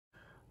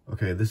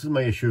Okay, this is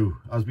my issue.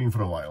 Has been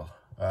for a while,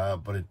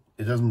 but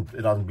it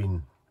hasn't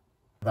been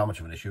that much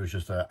of an issue. It's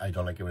just that I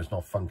don't like it when it's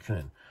not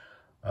functioning,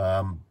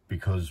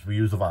 because we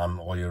use the van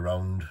all year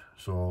round.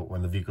 So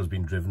when the vehicle's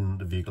been driven,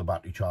 the vehicle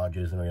battery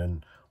charges, and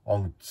then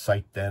on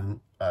site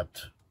then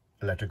at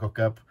electric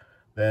hookup,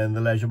 then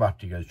the leisure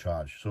battery gets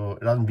charged. So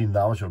it hasn't been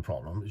that much of a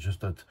problem. It's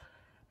just that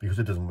because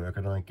it doesn't work,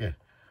 I don't like it.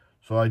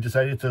 So I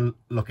decided to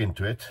look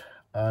into it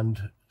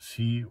and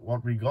see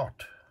what we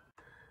got.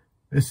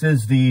 This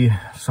is the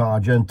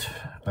Sargent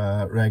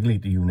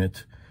regulator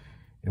unit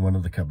in one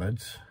of the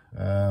cupboards.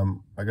 I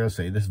gotta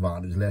say, this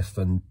van is less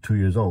than 2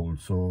 years old,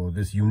 so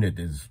this unit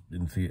is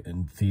in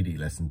theory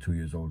less than 2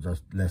 years old.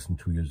 That's less than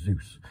 2 years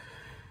use.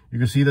 You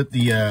can see that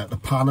the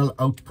panel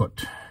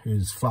output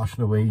is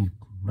flashing away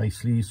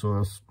nicely,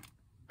 so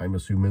I'm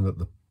assuming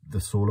that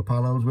the solar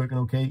panel is working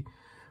okay.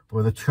 But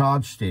with the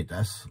charge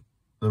status,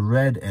 the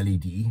red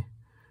LED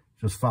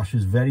just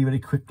flashes very, very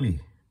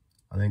quickly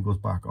and then goes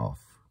back off.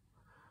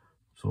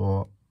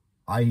 So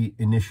I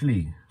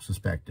initially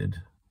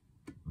suspected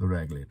the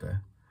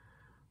regulator.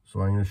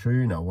 So I'm going to show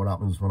you now what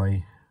happens when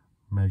I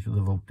measure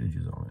the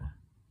voltages on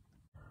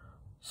it.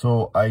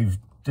 So I've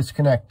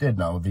disconnected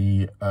now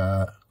the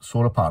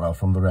solar panel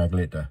from the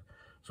regulator.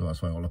 So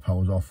that's why all the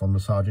power's off on the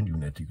Sargent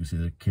unit. You can see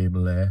the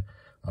cable there,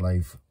 and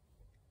I've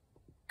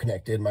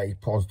connected my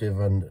positive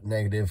and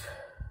negative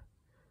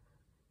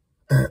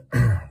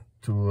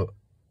to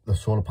the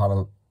solar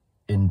panel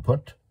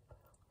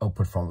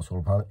output from the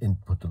solar panel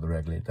input to the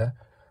regulator,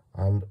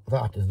 and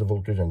that is the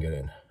voltage I'm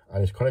getting.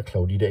 And it's quite a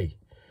cloudy day,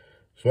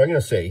 so I'm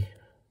going to say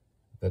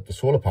that the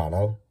solar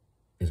panel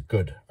is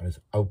good and is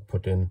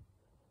outputting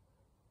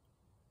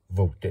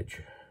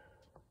voltage.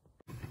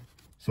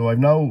 So I've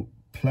now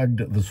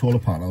plugged the solar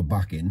panel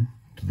back in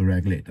to the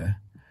regulator,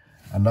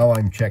 and now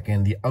I'm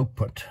checking the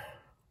output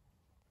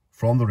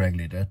from the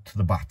regulator to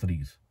the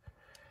batteries.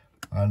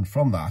 And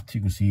from that,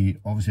 you can see,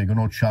 obviously I got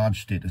no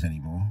charge status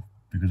anymore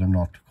because I'm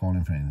not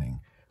calling for anything.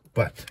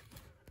 But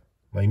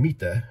my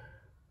meter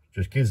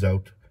just gives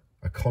out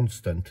a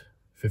constant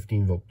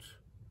 15 volts.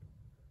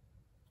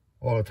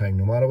 All the time,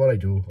 no matter what I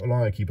do, how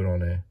long I keep it on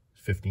there,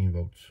 it's 15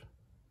 volts.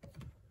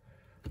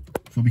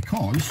 So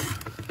because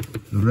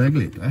the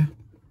regulator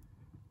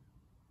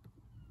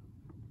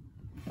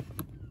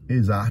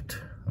is at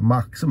a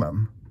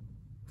maximum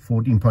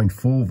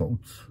 14.4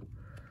 volts,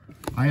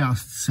 I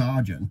asked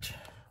Sargent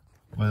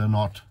whether or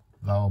not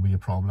that will be a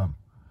problem.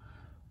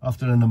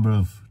 After a number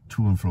of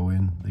to and fro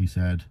in, they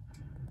said,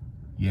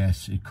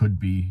 yes, it could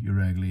be your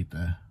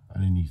regulator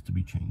and it needs to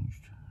be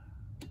changed.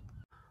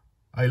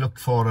 I looked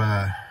for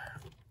a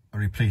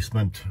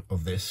replacement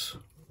of this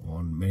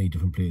on many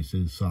different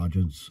places,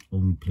 Sargent's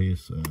own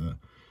place,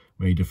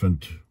 many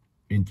different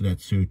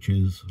internet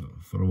searches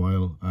for a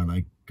while, and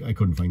I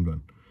couldn't find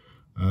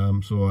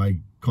one. So I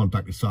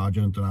contacted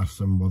Sargent and asked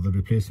them what the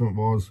replacement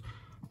was,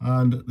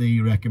 and they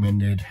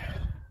recommended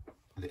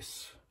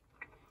this.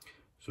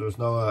 So it's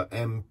now a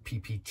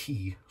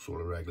MPPT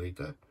solar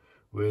regulator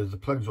with the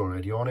plugs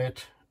already on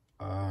it,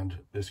 and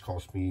this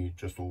cost me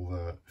just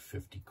over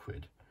 50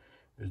 quid.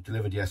 It was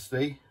delivered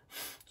yesterday,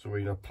 so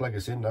we're going to plug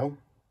this in now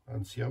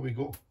and see how we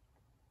go.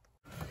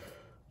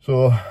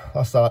 So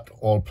that's that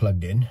all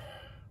plugged in,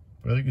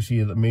 but as you can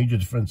see, the major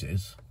difference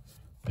is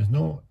there's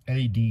no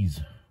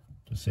LEDs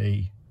to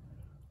say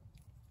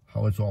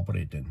how it's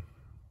operating,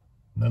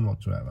 none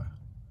whatsoever.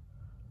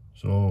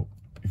 So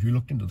if you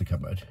looked into the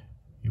cupboard,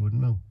 you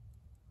wouldn't know.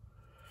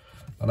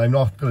 And I'm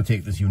not going to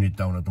take this unit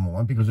down at the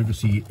moment because you can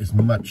see it's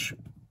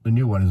the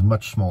new one is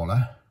much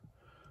smaller.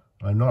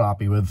 I'm not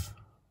happy with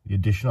the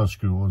additional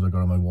screws I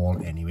got on my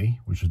wall anyway,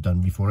 which was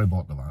done before I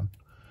bought the van.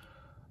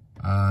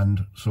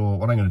 And so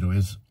what I'm going to do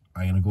is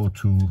I'm going to go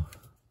to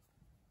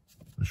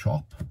the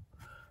shop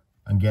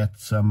and get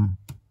some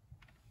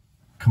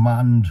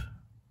command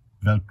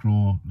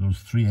Velcro, those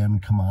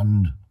 3M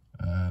command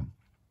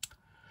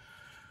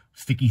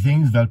sticky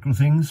things, Velcro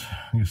things.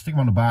 I'm going to stick them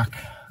on the back,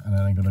 and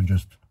then I'm going to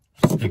just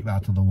stick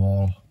that to the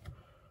wall,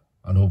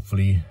 and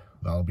hopefully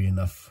that'll be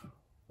enough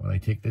when I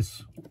take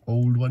this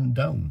old one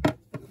down.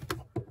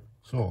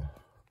 So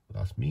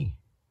that's me.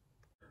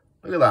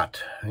 Look at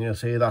that. I'm going to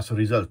say that's the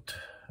result.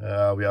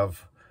 We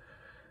have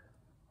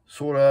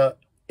solar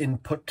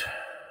input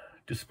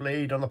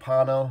displayed on the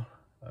panel,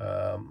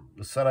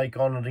 the sun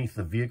icon underneath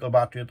the vehicle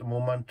battery at the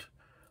moment,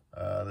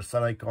 the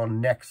sun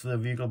icon next to the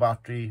vehicle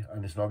battery,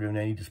 and it's not giving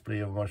any display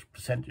of how much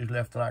percentage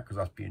left on that because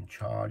that's being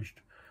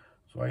charged.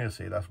 So I'm going to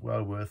say that's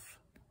well worth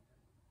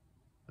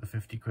the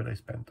 50 quid I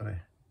spent today.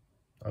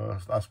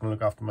 That's going to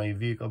look after my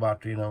vehicle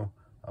battery now,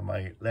 and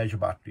my leisure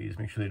batteries,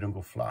 make sure they don't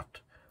go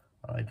flat,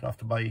 and I don't have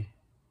to buy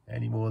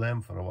any more of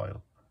them for a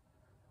while.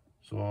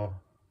 So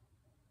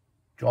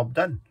job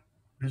done,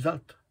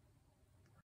 result.